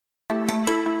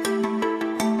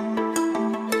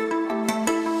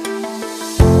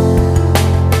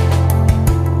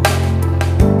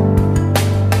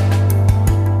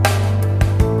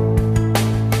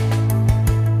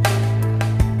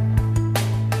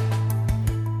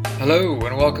Hello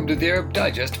and welcome to the Arab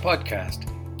Digest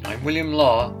podcast. I'm William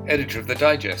Law, editor of the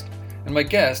Digest, and my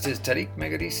guest is Tariq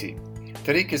Megarisi.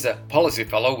 Tariq is a policy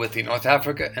fellow with the North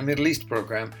Africa and Middle East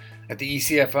program at the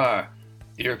ECFR,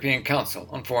 the European Council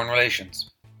on Foreign Relations.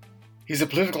 He's a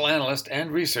political analyst and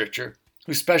researcher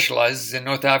who specializes in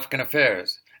North African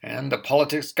affairs and the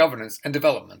politics, governance, and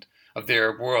development of the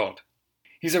Arab world.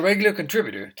 He's a regular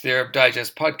contributor to the Arab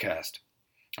Digest podcast.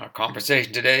 Our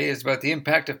conversation today is about the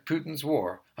impact of Putin's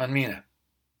war on MENA.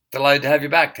 Delighted to have you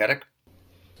back, Tariq.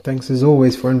 Thanks as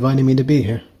always for inviting me to be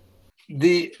here.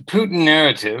 The Putin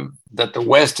narrative that the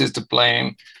West is to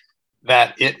blame,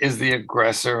 that it is the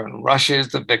aggressor and Russia is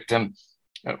the victim,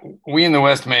 we in the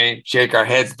West may shake our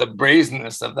heads at the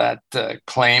brazenness of that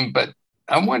claim, but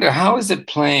I wonder, how is it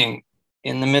playing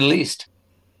in the Middle East?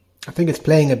 I think it's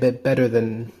playing a bit better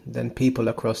than people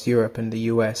across Europe and the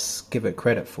US give it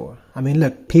credit for. I mean,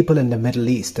 look, people in the Middle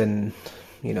East and,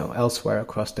 elsewhere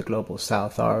across the global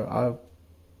south are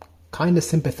kind of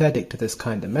sympathetic to this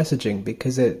kind of messaging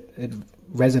because it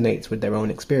resonates with their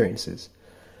own experiences.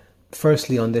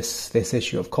 Firstly, on this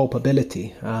issue of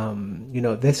culpability,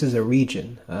 this is a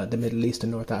region, the Middle East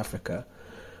and North Africa,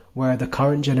 where the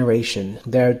current generation,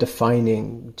 their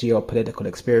defining geopolitical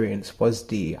experience was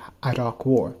the Iraq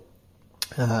War.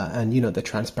 And the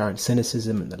transparent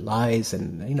cynicism and the lies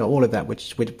and all of that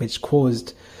which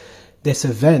caused this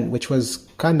event, which was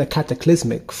kind of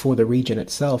cataclysmic for the region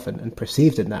itself and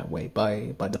perceived in that way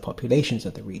by the populations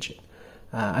of the region.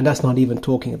 And that's not even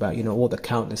talking about all the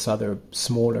countless other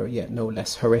smaller yet no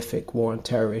less horrific war and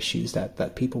terror issues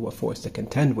that people were forced to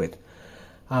contend with.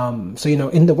 So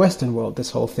in the Western world,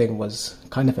 this whole thing was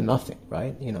kind of a nothing,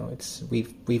 right?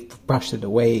 We've brushed it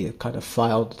away, kind of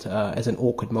filed as an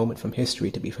awkward moment from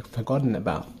history to be forgotten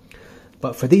about.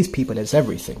 But for these people, it's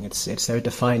everything. It's their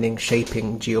defining,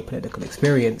 shaping geopolitical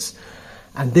experience,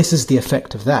 and this is the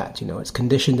effect of that. It's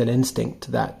conditioned an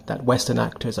instinct that Western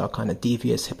actors are kind of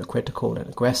devious, hypocritical, and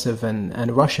aggressive,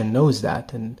 and Russia knows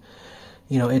that, and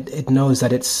it knows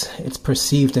that it's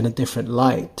perceived in a different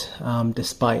light,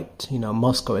 despite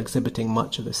Moscow exhibiting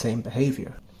much of the same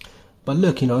behavior. But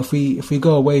look, if we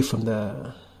go away from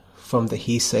the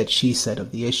he said she said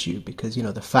of the issue, because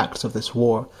the facts of this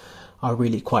war are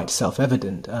really quite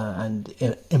self-evident, and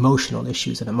emotional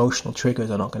issues and emotional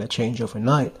triggers are not going to change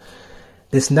overnight.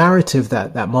 This narrative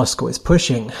that Moscow is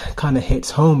pushing kind of hits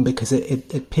home because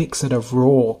it picks at a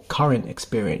raw current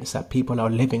experience that people are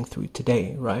living through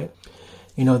today, right?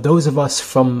 Those of us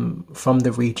from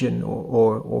the region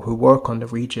or who work on the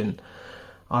region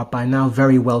are by now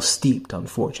very well steeped,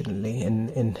 unfortunately,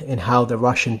 in how the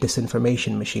Russian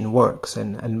disinformation machine works.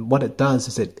 And what it does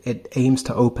is it aims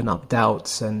to open up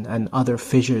doubts and other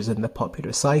fissures in the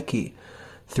popular psyche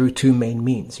through two main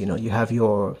means. You have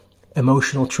your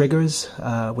emotional triggers,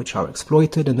 which are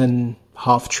exploited, and then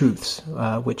half-truths,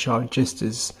 which are just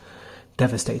as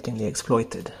devastatingly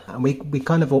exploited. And we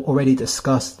kind of already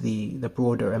discussed the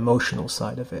broader emotional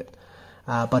side of it.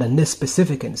 But in this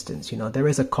specific instance, there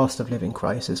is a cost of living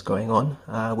crisis going on,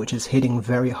 which is hitting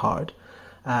very hard.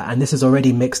 And this is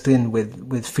already mixed in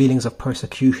with feelings of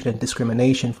persecution and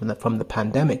discrimination from the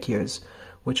pandemic years,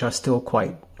 which are still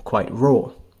quite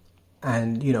raw.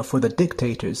 And, for the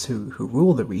dictators who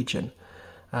rule the region,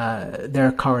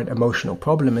 their current emotional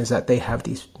problem is that they have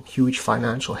these huge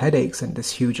financial headaches and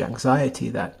this huge anxiety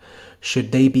that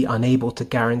should they be unable to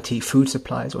guarantee food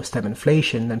supplies or stem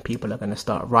inflation, then people are going to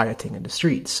start rioting in the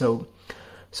streets. So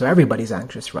everybody's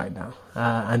anxious right now.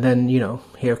 And then,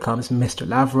 here comes Mr.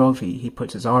 Lavrov. He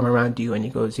puts his arm around you and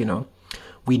he goes,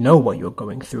 we know what you're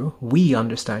going through. We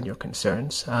understand your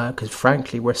concerns because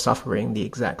frankly, we're suffering the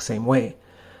exact same way.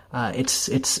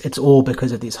 It's all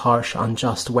because of these harsh,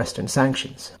 unjust Western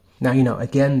sanctions. Now,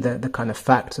 again, the kind of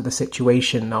facts of the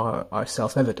situation are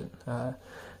self-evident.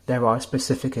 There are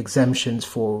specific exemptions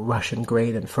for Russian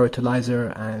grain and fertilizer,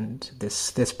 and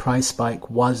this price spike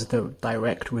was the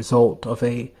direct result of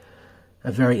a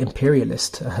very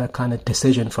imperialist kind of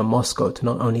decision from Moscow to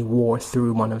not only war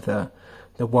through one of the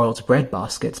world's bread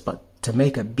baskets, but to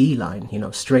make a beeline,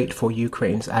 straight for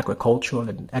Ukraine's agricultural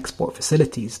and export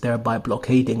facilities, thereby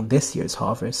blockading this year's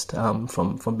harvest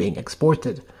from being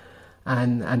exported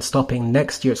and stopping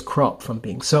next year's crop from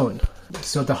being sown.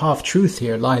 So the half-truth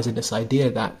here lies in this idea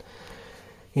that,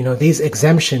 these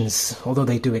exemptions, although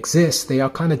they do exist, they are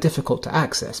kind of difficult to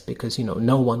access because,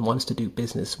 no one wants to do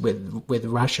business with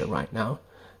Russia right now.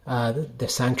 The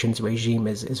sanctions regime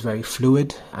is very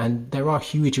fluid, and there are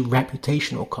huge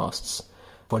reputational costs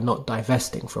for not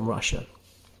divesting from Russia.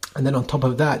 And then on top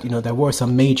of that, there were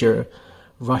some major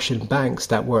Russian banks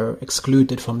that were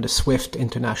excluded from the SWIFT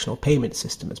international payment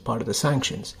system as part of the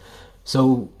sanctions.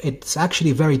 So it's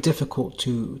actually very difficult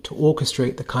to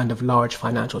orchestrate the kind of large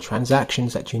financial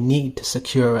transactions that you need to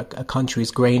secure a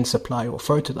country's grain supply or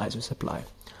fertilizer supply.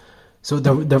 So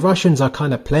the Russians are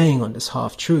kind of playing on this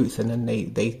half truth, and then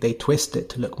they twist it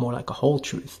to look more like a whole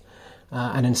truth.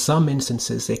 And in some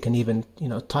instances, they can even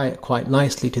tie it quite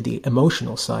nicely to the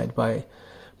emotional side by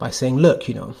saying, look,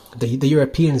 the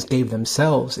Europeans gave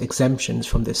themselves exemptions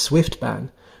from this SWIFT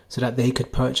ban so that they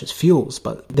could purchase fuels,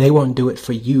 but they won't do it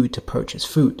for you to purchase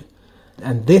food.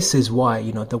 And this is why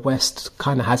the West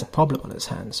kind of has a problem on its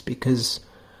hands, because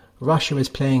Russia is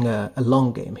playing a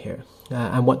long game here.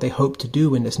 And what they hope to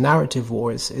do in this narrative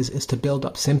war is to build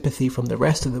up sympathy from the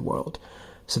rest of the world,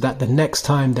 so that the next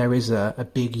time there is a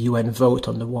big UN vote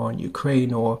on the war in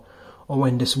Ukraine, or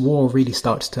when this war really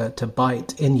starts to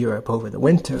bite in Europe over the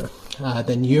winter,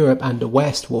 then Europe and the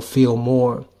West will feel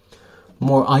more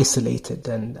isolated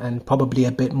and probably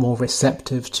a bit more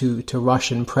receptive to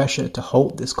Russian pressure to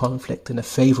halt this conflict in a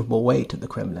favorable way to the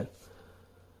Kremlin.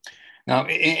 Now,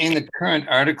 in the current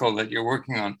article that you're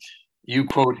working on, you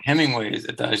quote Hemingway's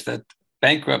adage that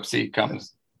bankruptcy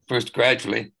comes first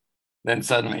gradually, then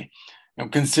suddenly. Now,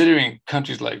 considering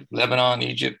countries like Lebanon,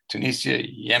 Egypt, Tunisia,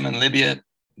 Yemen, Libya,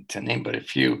 to name but a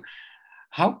few,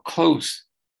 how close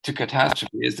to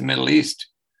catastrophe is the Middle East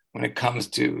when it comes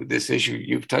to this issue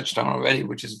you've touched on already,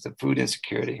 which is the food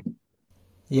insecurity?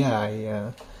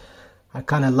 Yeah, I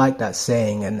kind of like that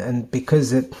saying, and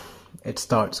because it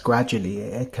starts gradually,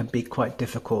 it can be quite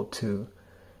difficult to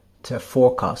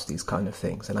forecast these kind of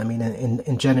things. And I mean,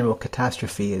 in general,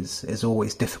 catastrophe is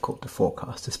always difficult to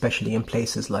forecast, especially in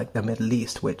places like the Middle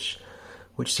East, which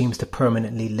seems to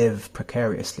permanently live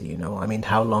precariously. I mean,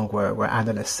 how long were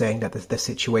analysts saying that the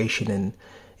situation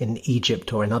in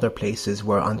Egypt or in other places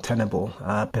were untenable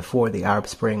before the Arab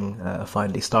Spring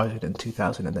finally started in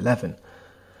 2011?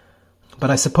 But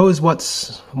I suppose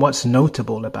what's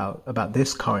notable about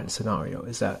this current scenario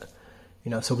is that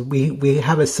so we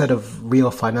have a set of real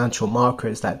financial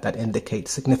markers that indicate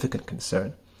significant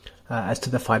concern as to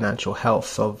the financial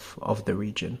health of the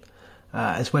region,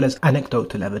 as well as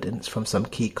anecdotal evidence from some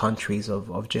key countries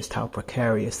of just how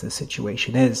precarious the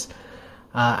situation is.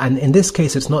 And in this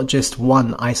case, it's not just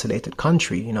one isolated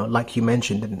country. Like you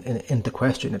mentioned in the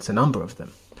question, it's a number of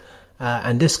them.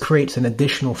 And this creates an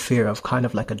additional fear of kind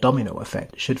of like a domino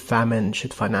effect. Should famine,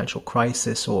 should financial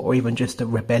crisis, or even just a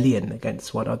rebellion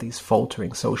against what are these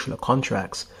faltering social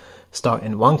contracts start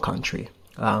in one country,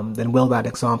 then will that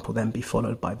example then be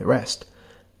followed by the rest?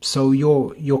 So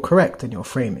you're correct in your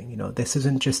framing. This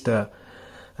isn't just a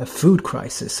food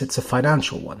crisis, it's a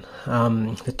financial one.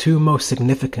 The two most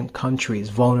significant countries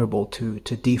vulnerable to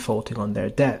defaulting on their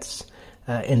debts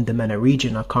in the MENA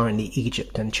region are currently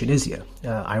Egypt and Tunisia,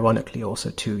 ironically also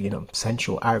two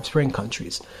Central Arab Spring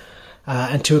countries.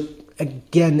 And to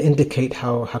again indicate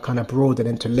how kind of broad and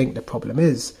interlinked the problem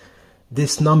is,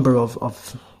 this number of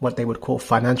what they would call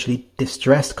financially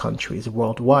distressed countries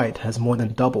worldwide has more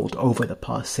than doubled over the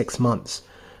past 6 months.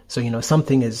 So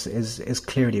something is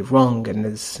clearly wrong,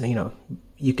 and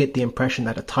you get the impression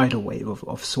that a tidal wave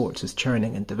of sorts is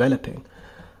churning and developing.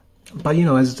 But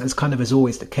as kind of is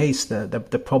always the case,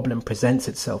 the problem presents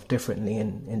itself differently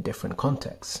in different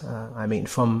contexts. I mean,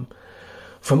 from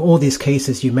all these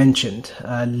cases you mentioned,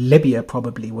 Libya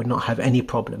probably would not have any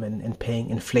problem in paying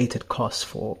inflated costs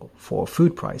for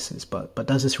food prices. But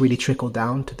does this really trickle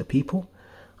down to the people?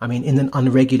 I mean, in an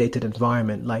unregulated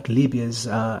environment like Libya's,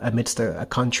 amidst a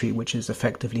country which is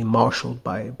effectively marshaled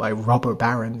by robber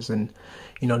barons, and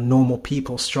normal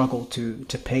people struggle to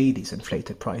pay these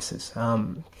inflated prices.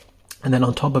 And then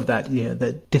on top of that,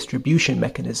 the distribution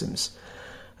mechanisms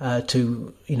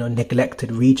to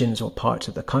neglected regions or parts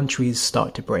of the countries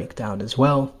start to break down as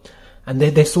well. And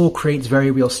this all creates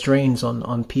very real strains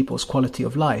on people's quality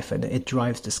of life, and it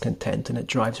drives discontent and it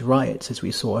drives riots, as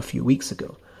we saw a few weeks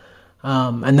ago.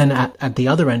 And then at the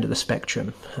other end of the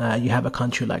spectrum, you have a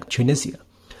country like Tunisia,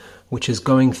 which is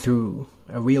going through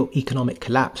a real economic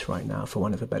collapse right now, for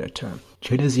want of a better term.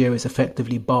 Tunisia is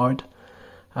effectively barred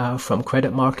from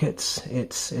credit markets.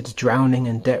 It's drowning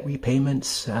in debt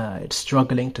repayments. It's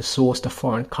struggling to source the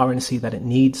foreign currency that it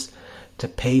needs to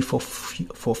pay for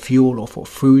fuel or for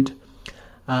food.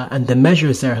 And the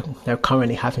measures they're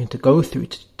currently having to go through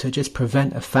to just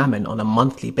prevent a famine on a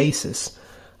monthly basis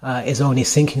is only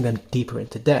sinking them deeper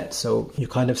into debt. So you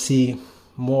kind of see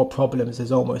more problems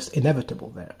as almost inevitable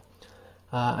there.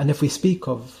 And if we speak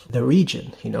of the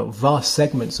region, vast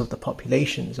segments of the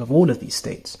populations of all of these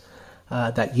states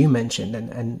that you mentioned,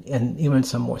 and even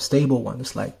some more stable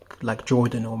ones like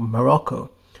Jordan or Morocco,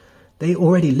 they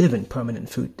already live in permanent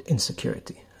food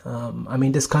insecurity. I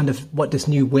mean, this kind of what this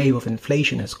new wave of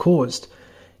inflation has caused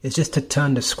is just to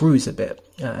turn the screws a bit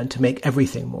and to make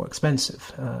everything more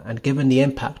expensive. And given the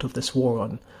impact of this war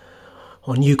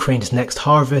on Ukraine's next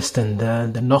harvest and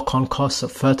the knock-on costs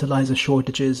of fertilizer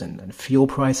shortages and fuel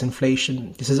price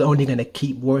inflation, this is only going to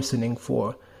keep worsening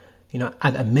for,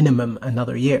 at a minimum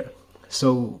another year.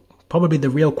 So probably the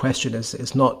real question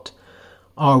is not,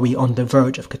 are we on the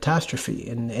verge of catastrophe?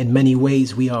 In many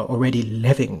ways, we are already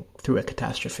living through a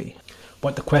catastrophe.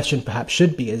 What the question perhaps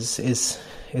should be is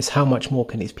how much more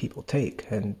can these people take,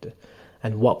 and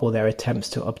what will their attempts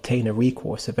to obtain a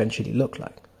recourse eventually look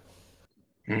like?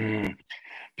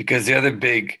 Because the other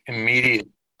big immediate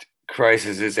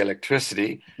crisis is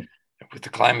electricity. With the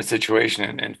climate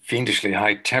situation and fiendishly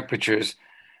high temperatures,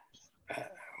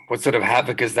 what sort of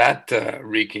havoc is that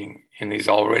wreaking in these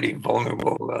already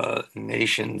vulnerable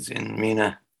nations in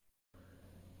MENA?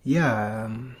 Yeah,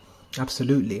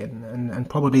 absolutely. And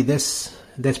probably this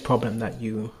problem that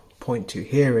you point to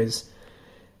here is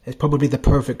probably the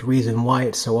perfect reason why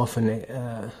it's so often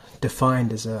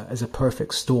defined as a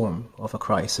perfect storm of a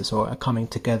crisis, or a coming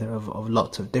together of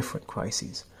lots of different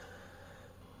crises.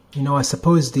 I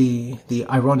suppose the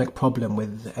ironic problem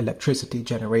with electricity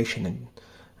generation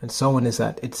and so on is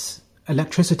that it's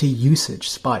electricity usage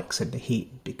spikes in the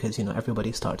heat because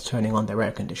everybody starts turning on their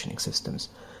air conditioning systems.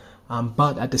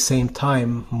 But at the same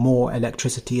time, more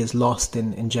electricity is lost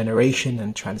in generation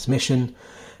and transmission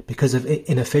because of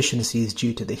inefficiencies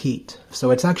due to the heat. So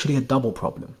it's actually a double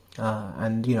problem.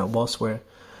 And whilst we're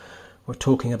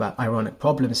talking about ironic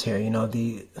problems here,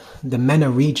 the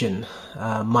MENA region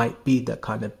might be the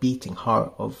kind of beating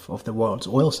heart of the world's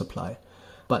oil supply,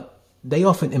 but they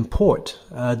often import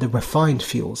the refined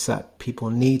fuels that people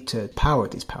need to power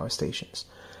these power stations.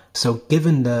 So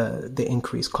given the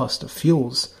increased cost of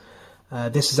fuels,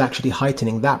 this is actually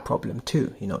heightening that problem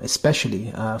too,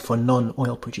 especially for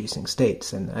non-oil producing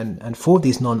states. And for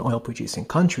these non-oil producing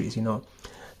countries,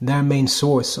 their main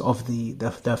source of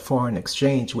the foreign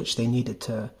exchange, which they needed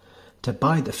to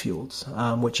buy the fuels,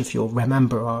 which, if you'll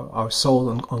remember, are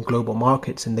sold on global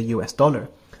markets in the US dollar.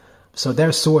 So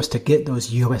their source to get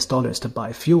those US dollars to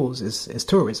buy fuels is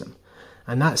tourism.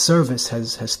 And that service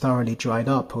has thoroughly dried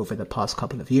up over the past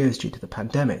couple of years due to the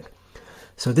pandemic.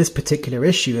 So this particular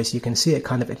issue, as you can see, it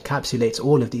kind of encapsulates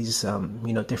all of these,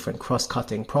 different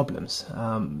cross-cutting problems.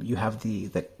 You have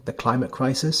the climate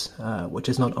crisis, which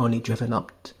has not only driven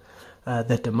up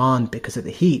the demand because of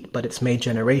the heat, but it's made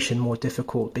generation more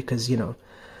difficult because,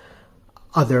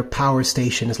 other power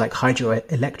stations like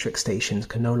hydroelectric stations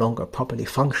can no longer properly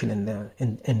function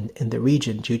in the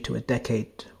region due to a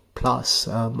decade plus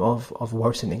of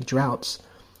worsening droughts.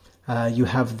 You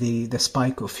have the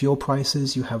spike of fuel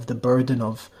prices. You have the burden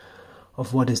of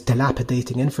what is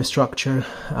dilapidating infrastructure,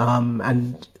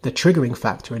 and the triggering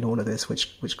factor in all of this,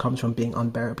 which comes from being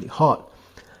unbearably hot,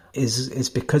 is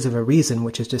because of a reason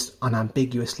which is just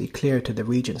unambiguously clear to the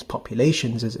region's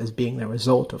populations as being the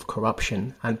result of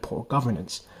corruption and poor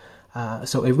governance.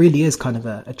 So it really is kind of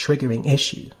a triggering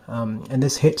issue. And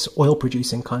this hits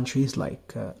oil-producing countries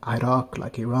like Iraq,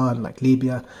 like Iran, like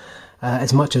Libya,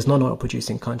 as much as non-oil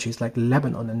producing countries like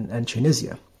Lebanon and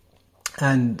Tunisia.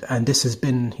 And this has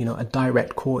been, a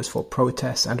direct cause for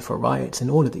protests and for riots in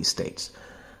all of these states.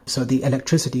 So the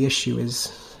electricity issue is,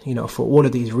 for all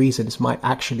of these reasons, might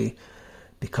actually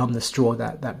become the straw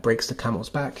that breaks the camel's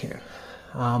back here.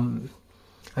 And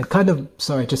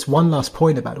just one last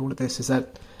point about all of this is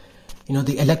that,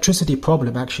 the electricity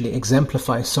problem actually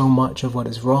exemplifies so much of what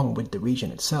is wrong with the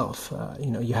region itself.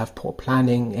 You have poor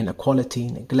planning, inequality,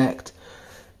 neglect,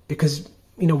 because,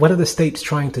 what are the states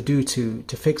trying to do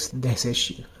to fix this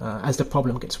issue? As the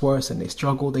problem gets worse and they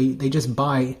struggle, they just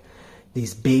buy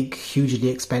these big, hugely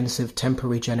expensive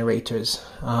temporary generators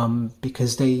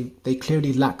because they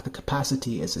clearly lack the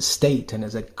capacity as a state and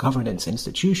as a governance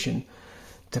institution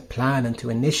to plan and to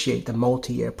initiate the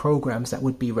multi-year programs that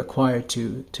would be required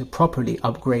to properly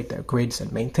upgrade their grids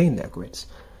and maintain their grids.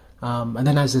 And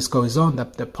then as this goes on,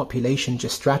 the population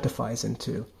just stratifies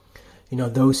into,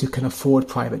 those who can afford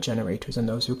private generators and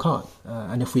those who can't.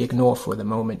 And if we ignore for the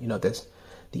moment, there's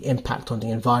the impact on the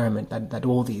environment that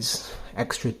all these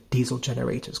extra diesel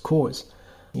generators cause,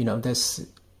 there's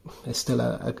still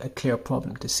a clear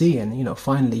problem to see. And,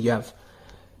 finally you have,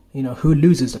 who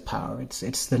loses the power?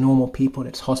 It's the normal people,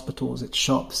 it's hospitals, it's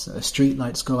shops, street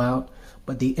lights go out,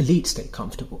 but the elite stay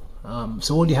comfortable.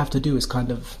 So all you have to do is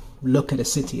kind of look at a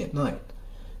city at night.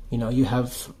 You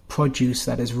have produce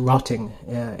that is rotting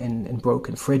in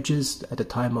broken fridges at a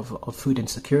time of food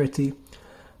insecurity.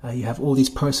 You have all these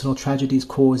personal tragedies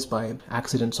caused by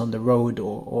accidents on the road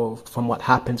or from what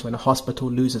happens when a hospital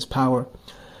loses power.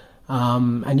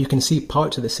 And you can see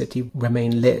parts of the city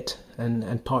remain lit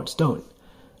and parts don't.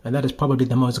 And that is probably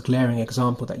the most glaring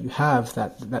example that you have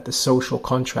that the social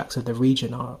contracts of the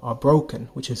region are broken,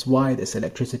 which is why this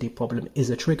electricity problem is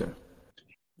a trigger.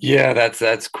 Yeah,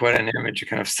 that's quite an image, a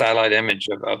kind of satellite image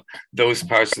of those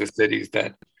parts of the cities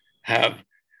that have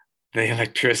the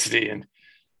electricity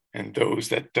and those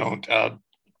that don't.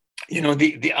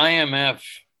 The IMF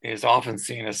is often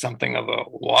seen as something of a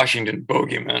Washington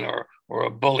bogeyman or a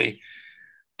bully.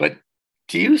 But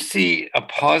do you see a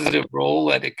positive role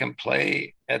that it can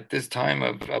play at this time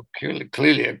of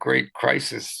clearly a great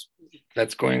crisis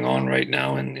that's going on right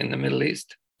now in the Middle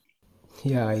East?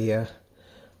 Yeah.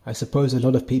 I suppose a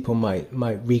lot of people might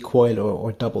recoil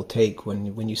or double take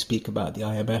when you speak about the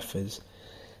IMF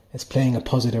as playing a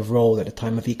positive role at a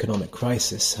time of economic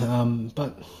crisis.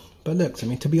 But look, I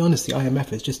mean, to be honest, the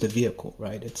IMF is just a vehicle,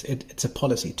 right? It's a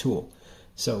policy tool.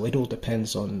 So it all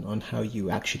depends on how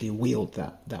you actually wield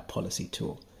that policy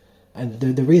tool. And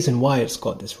the reason why it's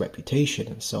got this reputation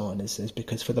and so on is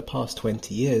because for the past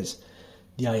 20 years,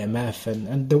 the IMF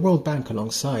and the World Bank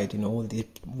alongside, all the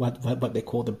what they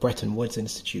call the Bretton Woods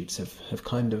Institutes have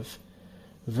kind of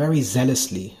very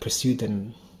zealously pursued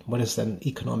what is an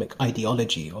economic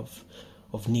ideology of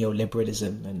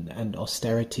neoliberalism and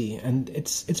austerity, and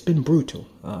it's been brutal.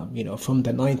 From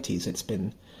the 90s,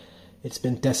 it's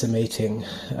been decimating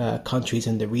countries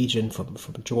in the region from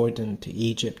Jordan to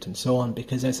Egypt and so on,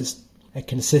 because there's a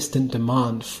consistent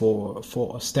demand for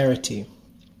austerity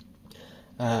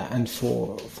and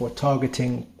for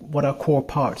targeting what are core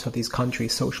parts of these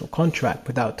countries' social contract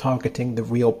without targeting the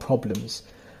real problems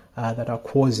that are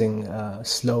causing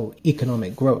slow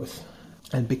economic growth.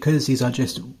 And because these are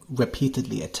just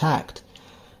repeatedly attacked,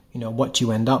 what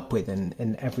you end up with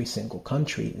in every single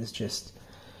country is just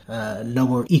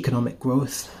lower economic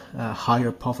growth,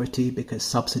 higher poverty because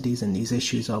subsidies and these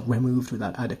issues are removed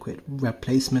without adequate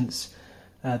replacements,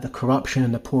 the corruption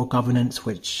and the poor governance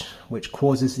which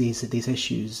causes these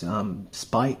issues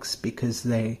spikes because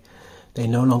they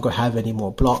no longer have any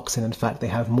more blocks, and in fact they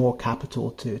have more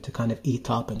capital to kind of eat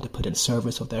up and to put in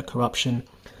service of their corruption.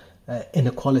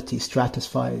 Inequality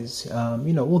stratifies,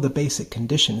 all the basic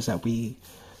conditions that we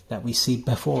see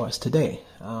before us today.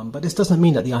 But this doesn't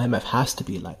mean that the IMF has to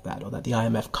be like that or that the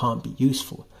IMF can't be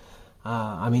useful. The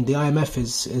IMF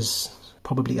is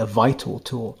probably a vital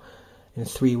tool in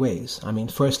three ways.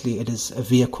 Firstly, it is a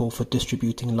vehicle for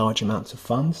distributing large amounts of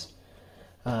funds.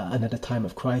 And at a time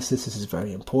of crisis, this is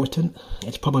very important.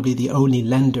 It's probably the only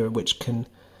lender which can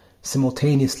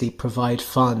simultaneously provide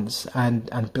funds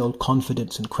and build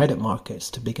confidence in credit markets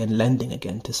to begin lending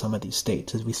again to some of these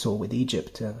states, as we saw with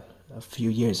Egypt a few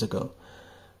years ago.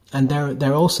 And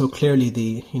they're also clearly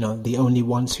the only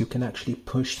ones who can actually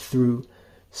push through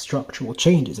structural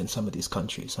changes in some of these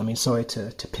countries. Sorry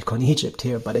to pick on Egypt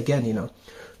here, but again,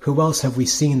 who else have we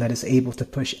seen that is able to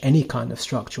push any kind of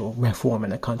structural reform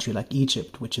in a country like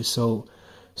Egypt, which is so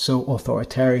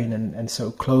authoritarian and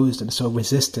so closed and so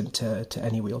resistant to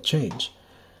any real change?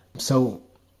 So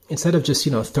instead of just,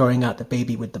 throwing out the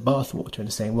baby with the bathwater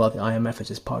and saying, well, the IMF is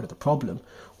just part of the problem,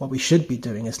 what we should be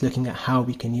doing is looking at how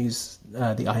we can use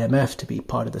the IMF to be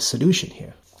part of the solution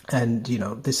here. And,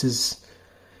 this is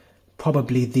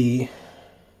probably the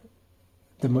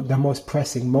most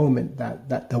pressing moment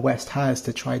that the West has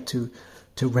to try to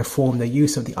reform the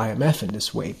use of the IMF in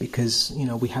this way, because,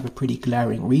 we have a pretty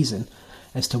glaring reason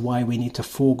as to why we need to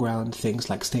foreground things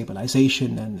like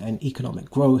stabilization and economic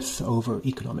growth over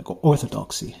economic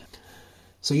orthodoxy.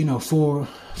 So, for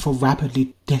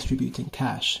rapidly distributing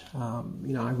cash, I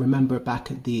remember back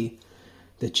at the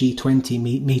G20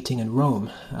 meeting in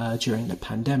Rome during the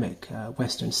pandemic,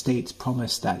 Western states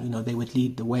promised that, they would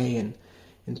lead the way in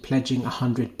pledging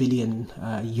 $100 billion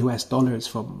US dollars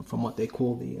from what they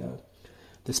call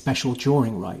the special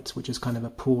drawing rights, which is kind of a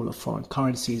pool of foreign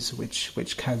currencies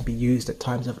which can be used at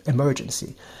times of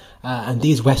emergency. And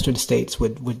these Western states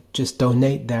would just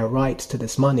donate their rights to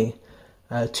this money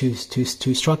to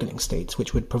struggling states,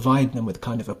 which would provide them with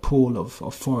kind of a pool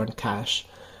of foreign cash,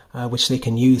 which they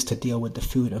can use to deal with the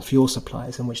food and fuel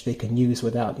supplies, and which they can use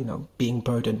without, being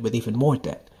burdened with even more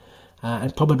debt.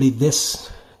 And probably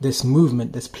this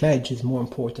movement, this pledge, is more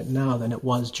important now than it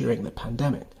was during the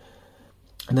pandemic.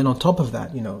 And then on top of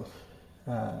that, the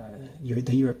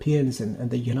Europeans and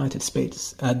the United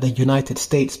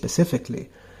States specifically,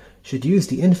 should use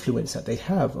the influence that they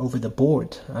have over the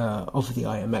board of the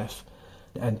IMF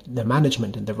and the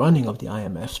management and the running of the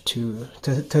IMF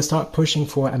to start pushing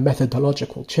for a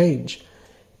methodological change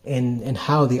in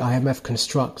how the IMF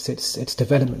constructs its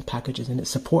development packages and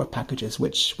its support packages,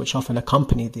 which often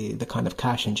accompany the kind of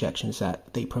cash injections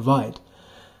that they provide.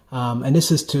 And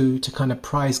this is to kind of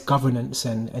prize governance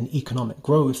and economic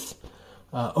growth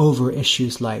over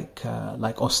issues like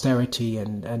austerity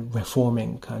and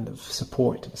reforming kind of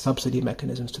support and subsidy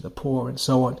mechanisms to the poor and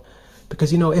so on.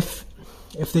 Because,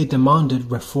 if they demanded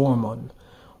reform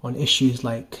on issues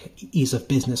like ease of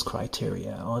business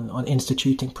criteria, on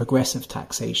instituting progressive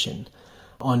taxation,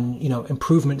 on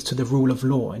improvements to the rule of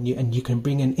law, and you can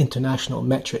bring in international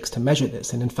metrics to measure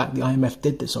this. And in fact, the IMF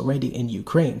did this already in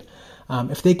Ukraine.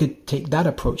 If they could take that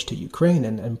approach to Ukraine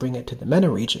and bring it to the MENA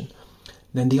region,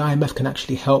 then the IMF can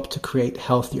actually help to create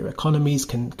healthier economies,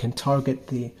 can target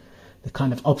the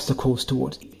kind of obstacles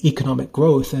towards economic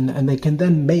growth, and they can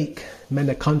then make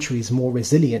MENA countries more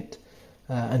resilient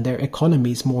and their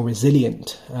economies more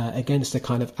resilient against the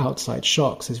kind of outside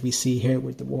shocks, as we see here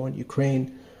with the war in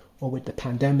Ukraine, or with the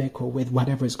pandemic, or with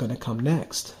whatever is going to come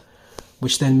next.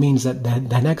 Which then means that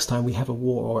the next time we have a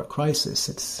war or a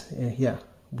crisis,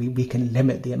 we can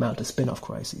limit the amount of spin-off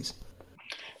crises.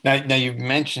 Now you've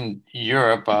mentioned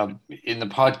Europe in the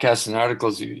podcasts and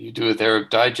articles you do with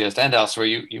Arab Digest and elsewhere.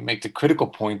 You make the critical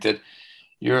point that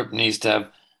Europe needs to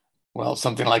have, well,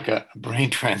 something like a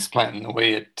brain transplant in the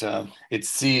way it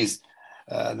sees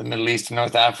the Middle East and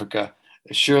North Africa.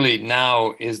 Surely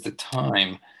now is the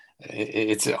time.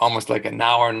 It's almost like a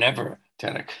now or never,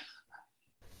 Tarek.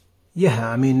 Yeah,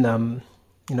 I mean,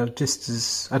 just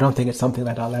as I don't think it's something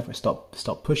that I'll ever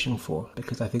stop pushing for,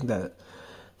 because I think that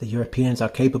the Europeans are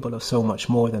capable of so much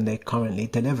more than they currently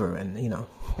deliver. And,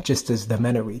 just as the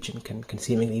MENA region can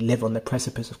seemingly live on the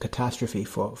precipice of catastrophe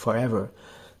forever,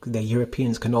 the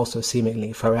Europeans can also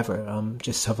seemingly forever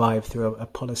just survive through a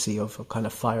policy of kind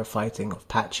of firefighting, of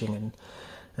patching,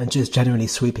 and just generally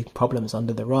sweeping problems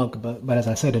under the rug. But as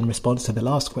I said in response to the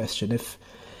last question, if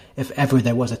ever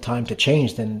there was a time to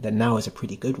change, then now is a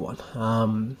pretty good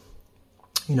one.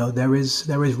 There is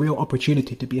real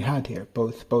opportunity to be had here,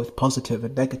 both positive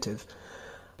and negative,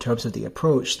 in terms of the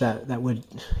approach that would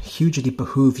hugely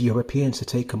behoove Europeans to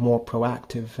take a more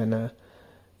proactive and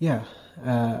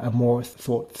a more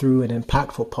thought through and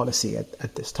impactful policy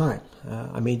at this time.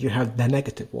 You have the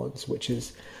negative ones, which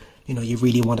is, you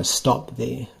really want to stop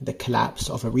the collapse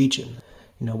of a region.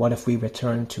 What if we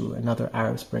return to another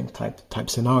Arab Spring type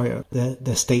scenario?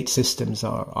 The state systems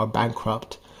are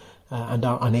bankrupt and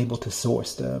are unable to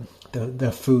source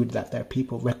the food that their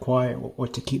people require, or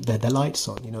to keep the lights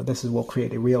on. This will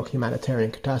create a real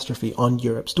humanitarian catastrophe on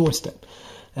Europe's doorstep.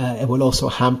 It will also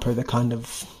hamper the kind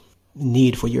of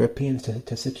need for Europeans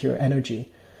to secure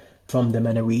energy from the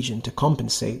MENA region to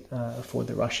compensate for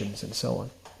the Russians and so on.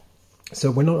 So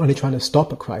we're not only trying to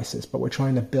stop a crisis, but we're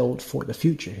trying to build for the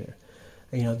future here.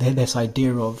 This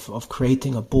idea of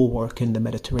creating a bulwark in the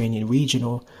Mediterranean region,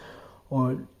 or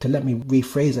to let me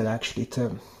rephrase it actually,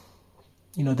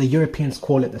 the Europeans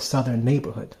call it the southern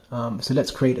neighborhood. So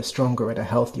let's create a stronger and a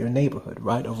healthier neighborhood,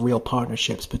 right, of real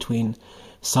partnerships between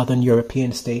southern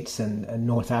European states and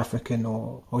North African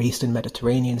or Eastern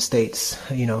Mediterranean states.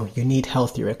 You need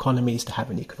healthier economies to have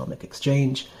an economic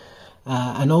exchange.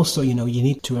 And also, you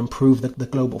need to improve the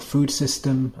global food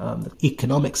system, the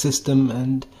economic system,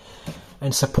 and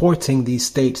supporting these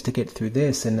states to get through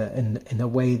this in a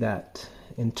way that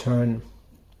in turn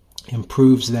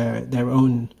improves their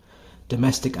own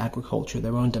domestic agriculture,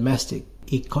 their own domestic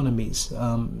economies,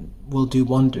 will do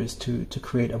wonders to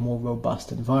create a more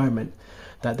robust environment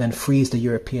that then frees the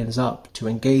Europeans up to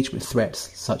engage with threats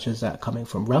such as that coming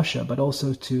from Russia, but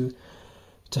also to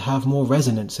have more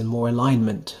resonance and more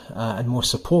alignment and more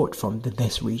support from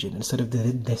this region, instead of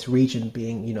this region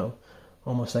being,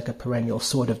 almost like a perennial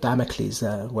sword of Damocles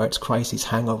where its crises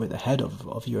hang over the head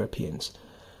of Europeans.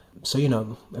 So,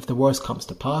 if the worst comes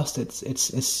to pass,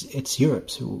 it's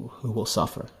Europe's who will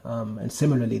suffer. And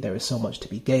similarly, there is so much to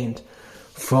be gained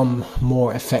from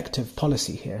more effective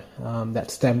policy here that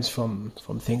stems from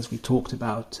things we talked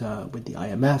about with the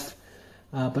IMF,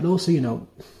 but also,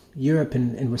 Europe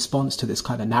in response to this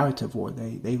kind of narrative war,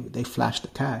 they flashed the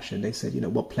cash and they said,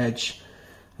 we'll pledge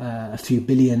a few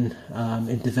billion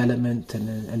in development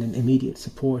and in immediate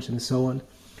support and so on.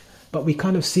 But we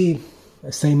kind of see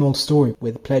the same old story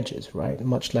with pledges, right?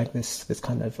 Much like this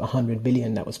kind of 100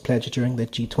 billion that was pledged during the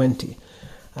G20.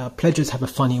 Pledges have a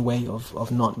funny way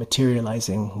of not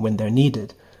materializing when they're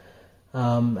needed.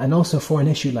 And also for an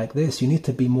issue like this, you need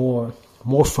to be more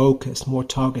focused, more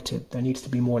targeted. There needs to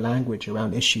be more language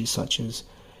around issues such as,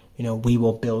 we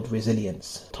will build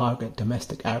resilience, target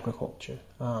domestic agriculture.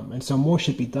 And so more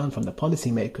should be done from the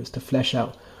policymakers to flesh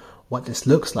out what this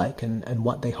looks like and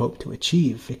what they hope to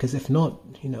achieve. Because if not,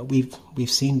 we've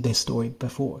seen this story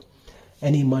before.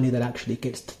 Any money that actually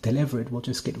gets delivered will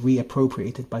just get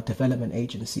reappropriated by development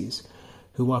agencies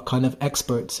who are kind of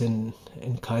experts in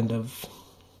kind of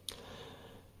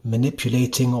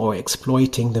manipulating or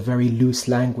exploiting the very loose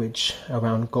language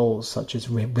around goals such as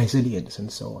resilience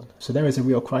and so on. So there is a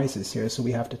real crisis here, so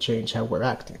we have to change how we're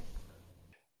acting.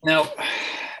 Now,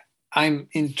 I'm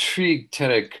intrigued,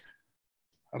 Tarek,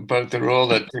 about the role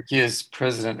that Turkey's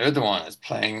President Erdogan is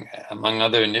playing. Among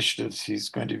other initiatives, he's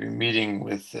going to be meeting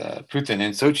with Putin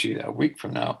in Sochi a week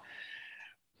from now.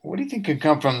 What do you think could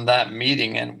come from that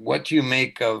meeting, and what do you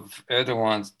make of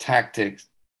Erdogan's tactics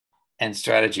and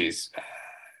strategies?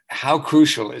 How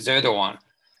crucial is Erdogan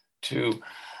to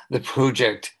the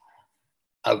project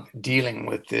of dealing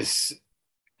with this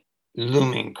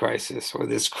looming crisis, or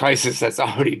this crisis that's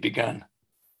already begun?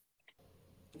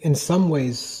 In some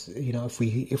ways,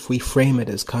 if we frame it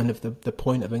as kind of the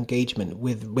point of engagement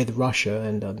with Russia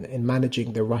and in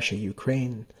managing the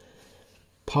Russia-Ukraine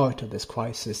part of this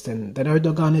crisis, then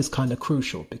Erdogan is kind of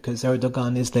crucial, because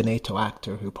Erdogan is the NATO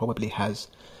actor who probably has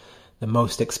the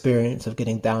most experience of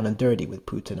getting down and dirty with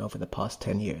Putin over the past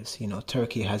 10 years.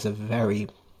 Turkey has a very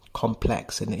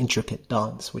complex and intricate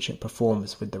dance which it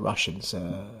performs with the Russians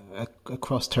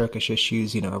across Turkish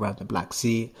issues, around the Black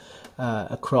Sea,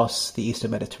 across the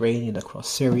Eastern Mediterranean, across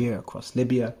Syria, across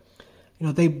Libya.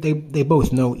 They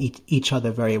both know each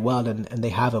other very well, and they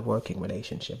have a working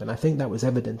relationship. And I think that was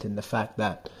evident in the fact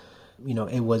that,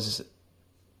 it was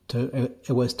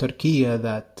Turkey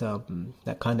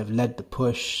that kind of led the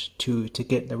push to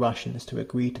get the Russians to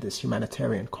agree to this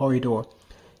humanitarian corridor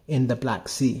in the Black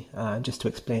Sea. Just to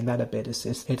explain that a bit,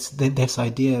 it's this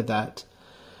idea that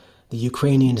the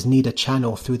Ukrainians need a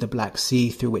channel through the Black Sea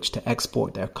through which to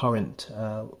export their current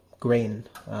grain,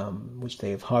 which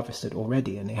they've harvested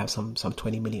already, and they have some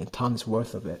 20 million tons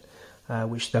worth of it,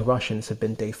 which the Russians have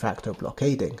been de facto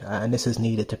blockading. And this is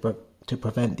needed to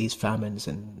prevent these famines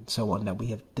and so on that we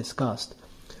have discussed.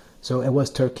 So it was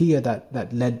Turkey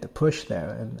that led the push there,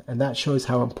 and that shows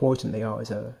how important they are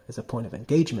as a point of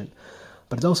engagement.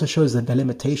 But it also shows the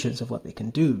limitations of what they can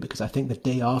do, because I think the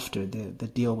day after the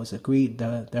deal was agreed,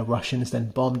 the Russians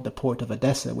then bombed the port of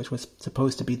Odessa, which was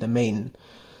supposed to be the main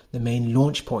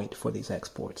launch point for these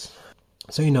exports.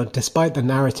 So, despite the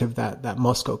narrative that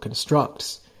Moscow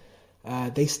constructs,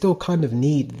 they still kind of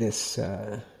need this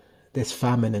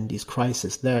famine and these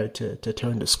crises there to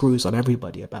turn the screws on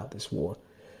everybody about this war.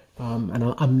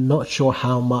 And I'm not sure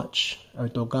how much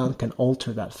Erdogan can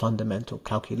alter that fundamental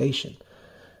calculation.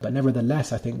 But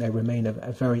nevertheless, I think they remain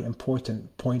a very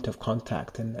important point of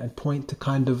contact and point to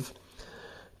kind of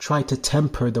try to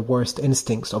temper the worst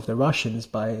instincts of the Russians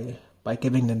by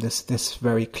giving them this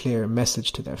very clear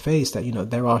message to their face that,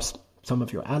 there are some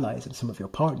of your allies and some of your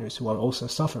partners who are also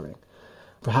suffering.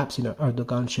 Perhaps,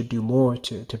 Erdogan should do more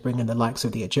to bring in the likes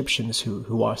of the Egyptians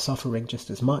who are suffering just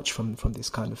as much from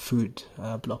this kind of food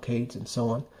blockades and so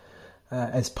on,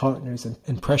 as partners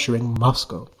in pressuring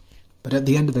Moscow. But at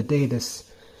the end of the day,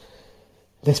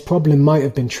 this problem might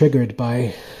have been triggered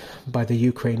by the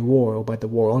Ukraine war, or by the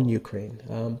war on Ukraine,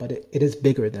 but it is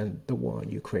bigger than the war on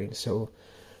Ukraine. So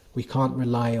we can't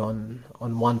rely on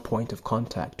one point of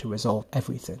contact to resolve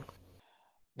everything.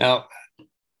 Now,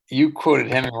 you quoted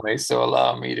Hemingway, so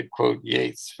allow me to quote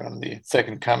Yeats from The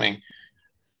Second Coming.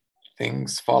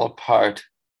 Things fall apart,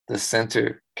 the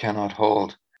center cannot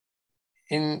hold.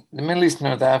 In the Middle East,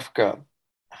 North Africa,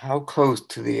 how close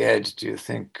to the edge do you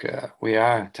think we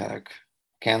are, Tarek?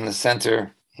 Can the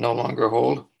center no longer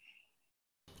hold?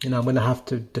 I'm going to have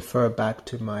to defer back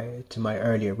to my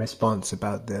earlier response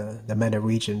about the MENA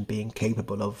region being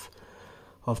capable of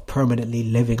permanently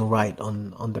living right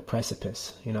on the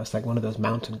precipice. It's like one of those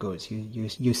mountain goats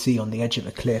you see on the edge of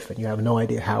a cliff, and you have no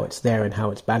idea how it's there and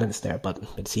how it's balanced there, but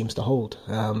it seems to hold,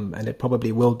 and it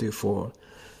probably will do for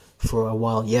a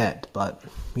while yet. But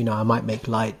I might make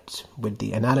light with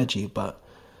the analogy, but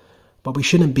we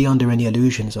shouldn't be under any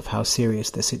illusions of how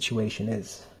serious the situation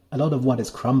is. A lot of what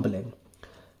is crumbling,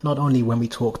 not only when we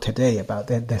talk today about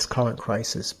this current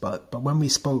crisis, but when we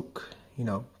spoke,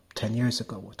 10 years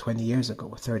ago, or 20 years ago,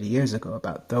 or 30 years ago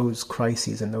about those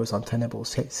crises and those untenable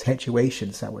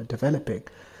situations that were developing,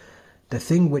 the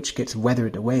thing which gets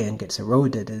weathered away and gets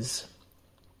eroded is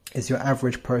your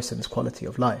average person's quality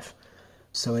of life.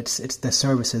 So it's the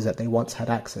services that they once had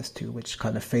access to, which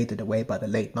kind of faded away by the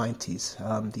late 90s,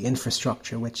 the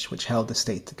infrastructure which held the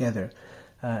state together,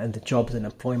 and the jobs and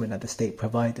employment that the state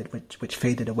provided, which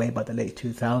faded away by the late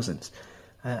 2000s.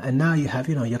 And now you have,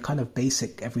 your kind of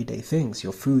basic everyday things,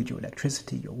 your food, your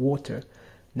electricity, your water.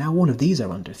 Now all of these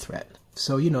are under threat.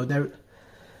 So,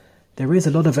 there is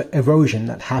a lot of erosion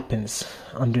that happens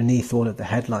underneath all of the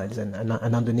headlines and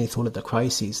underneath all of the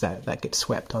crises that get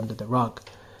swept under the rug.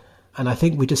 And I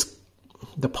think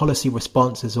the policy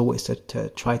response is always to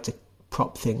try to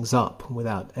prop things up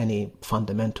without any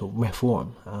fundamental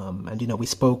reform. And we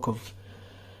spoke of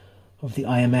the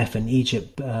IMF and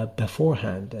Egypt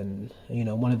beforehand, and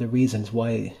one of the reasons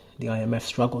why the IMF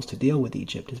struggles to deal with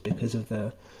Egypt is because of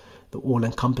the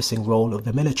all-encompassing role of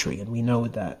the military. And we know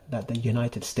that the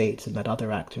United States and that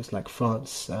other actors like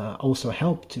France also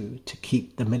help to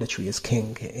keep the military as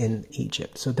king in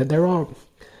Egypt. So that there are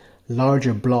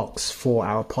larger blocks for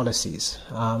our policies.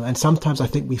 And sometimes I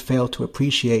think we fail to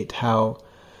appreciate how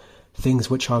things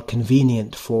which are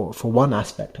convenient for one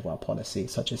aspect of our policy,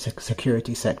 such as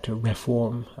security sector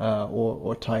reform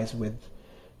or ties with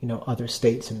other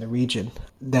states in the region,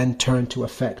 then turn to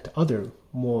affect other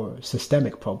more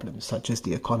systemic problems such as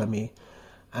the economy.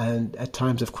 And at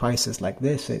times of crisis like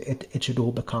this, it should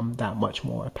all become that much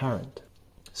more apparent.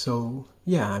 So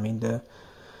yeah, I mean, the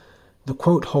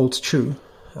quote holds true.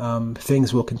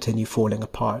 Things will continue falling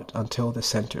apart until the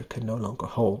center can no longer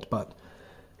hold. But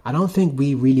I don't think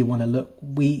we really want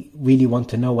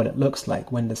to know what it looks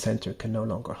like when the center can no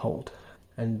longer hold.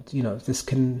 And this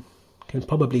can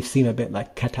probably seem a bit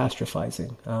like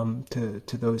catastrophizing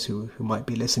to those who might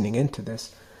be listening into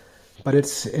this, but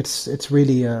it's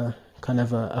really a kind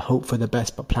of a hope for the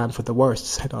best but plan for the worst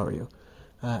scenario,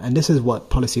 and this is what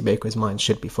policymakers' minds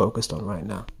should be focused on right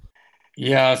now.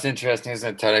 Yeah, it's interesting,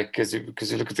 isn't it, Tarek?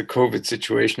 Because you look at the COVID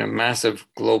situation, a massive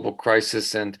global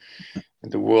crisis, and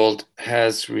the world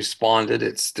has responded.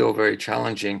 It's still very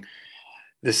challenging.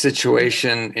 The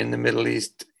situation in the Middle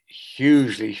East,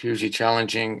 hugely, hugely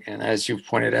challenging. And as you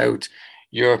pointed out,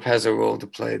 Europe has a role to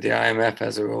play. The IMF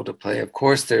has a role to play. Of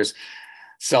course, there's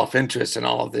self-interest in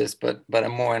all of this, but a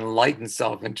more enlightened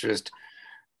self-interest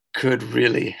could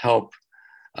really help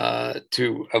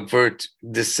to avert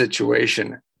this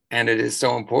situation. And it is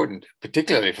so important,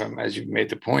 particularly from, as you made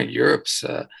the point, Europe's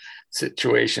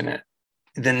situation.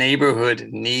 The neighborhood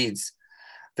needs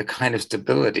the kind of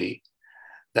stability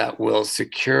that will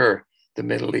secure the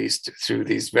Middle East through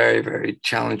these very, very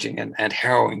challenging and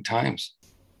harrowing times.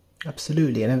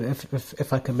 Absolutely. And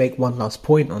if I can make one last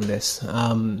point on this,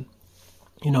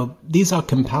 these are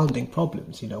compounding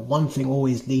problems. One thing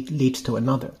always leads to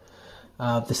another.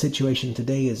 The situation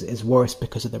today is worse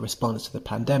because of the response to the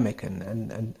pandemic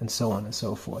and so on and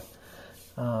so forth.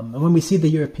 And when we see the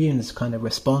Europeans kind of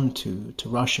respond to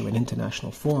Russia in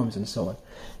international forums and so on,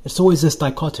 it's always this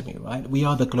dichotomy, right? We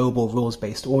are the global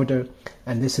rules-based order,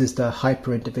 and this is the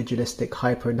hyper-individualistic,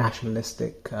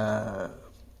 hyper-nationalistic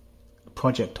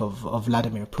project of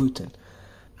Vladimir Putin.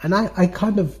 And I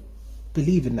kind of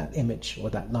believe in that image or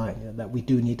that line, that we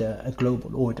do need a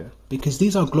global order, because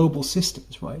these are global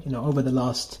systems, right? Over the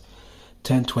last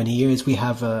 10, 20 years, we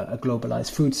have a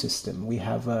globalized food system. We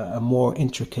have a more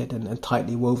intricate and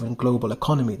tightly woven global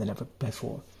economy than ever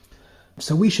before.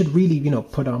 So we should really,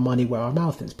 put our money where our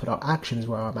mouth is, put our actions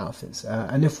where our mouth is.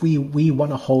 And if we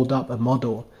want to hold up a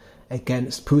model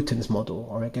against Putin's model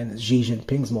or against Xi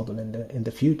Jinping's model in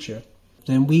the future,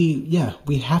 then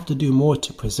we have to do more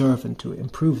to preserve and to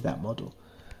improve that model,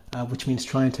 which means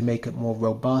trying to make it more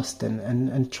robust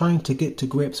and trying to get to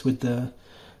grips with the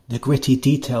gritty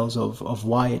details of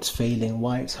why it's failing,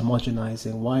 why it's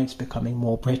homogenizing, why it's becoming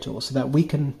more brittle, so that we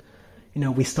can,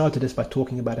 we started this by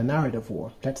talking about a narrative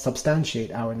war. Let's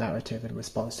substantiate our narrative in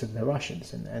response to the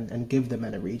Russians and give them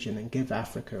in a region and give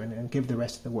Africa and give the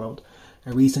rest of the world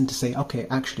a reason to say, okay,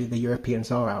 actually the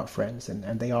Europeans are our friends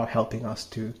and they are helping us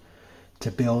to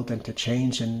build and to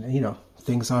change, and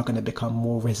things are going to become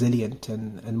more resilient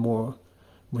and more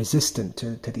resistant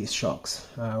to these shocks,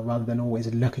 rather than always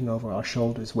looking over our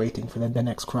shoulders waiting for the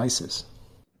next crisis.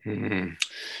 Mm-hmm.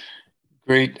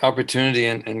 Great opportunity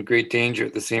and great danger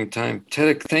at the same time.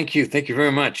 Tarek, thank you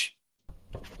very much.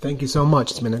 Thank you so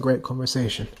much. It's been a great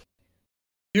conversation.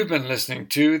 You've been listening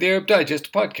to the Arab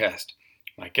Digest podcast.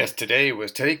 My guest today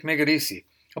was Tarek Megerisi,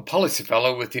 a policy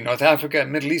fellow with the North Africa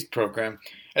and Middle East program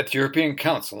at the European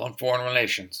Council on Foreign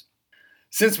Relations.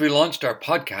 Since we launched our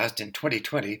podcast in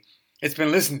 2020, it's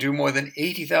been listened to more than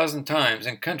 80,000 times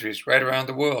in countries right around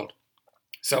the world.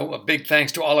 So a big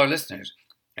thanks to all our listeners.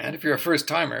 And if you're a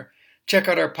first-timer, check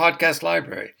out our podcast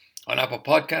library on Apple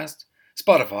Podcasts,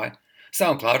 Spotify,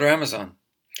 SoundCloud, or Amazon.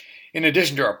 In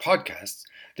addition to our podcasts,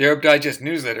 the Arab Digest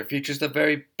newsletter features the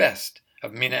very best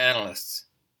of MENA analysts,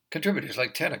 contributors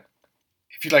like Tarek.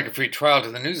 If you'd like a free trial to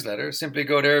the newsletter, simply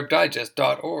go to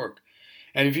arabdigest.org.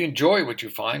 And if you enjoy what you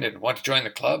find and want to join the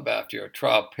club after your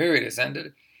trial period has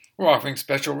ended, we're offering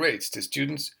special rates to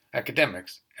students,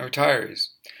 academics, and retirees.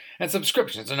 And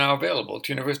subscriptions are now available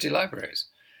to university libraries.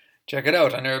 Check it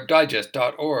out on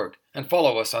arabdigest.org and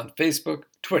follow us on Facebook,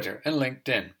 Twitter, and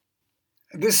LinkedIn.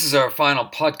 This is our final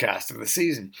podcast of the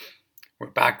season.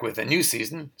 We're back with a new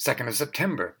season, 2nd of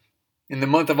September. In the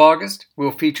month of August,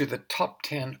 we'll feature the top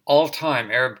 10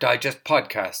 all-time Arab Digest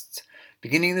podcasts,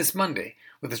 beginning this Monday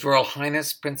with His Royal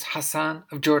Highness Prince Hassan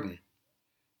of Jordan.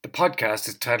 The podcast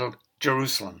is titled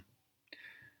Jerusalem.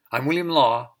 I'm William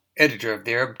Law, editor of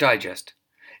the Arab Digest,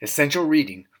 essential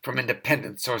reading from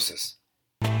independent sources.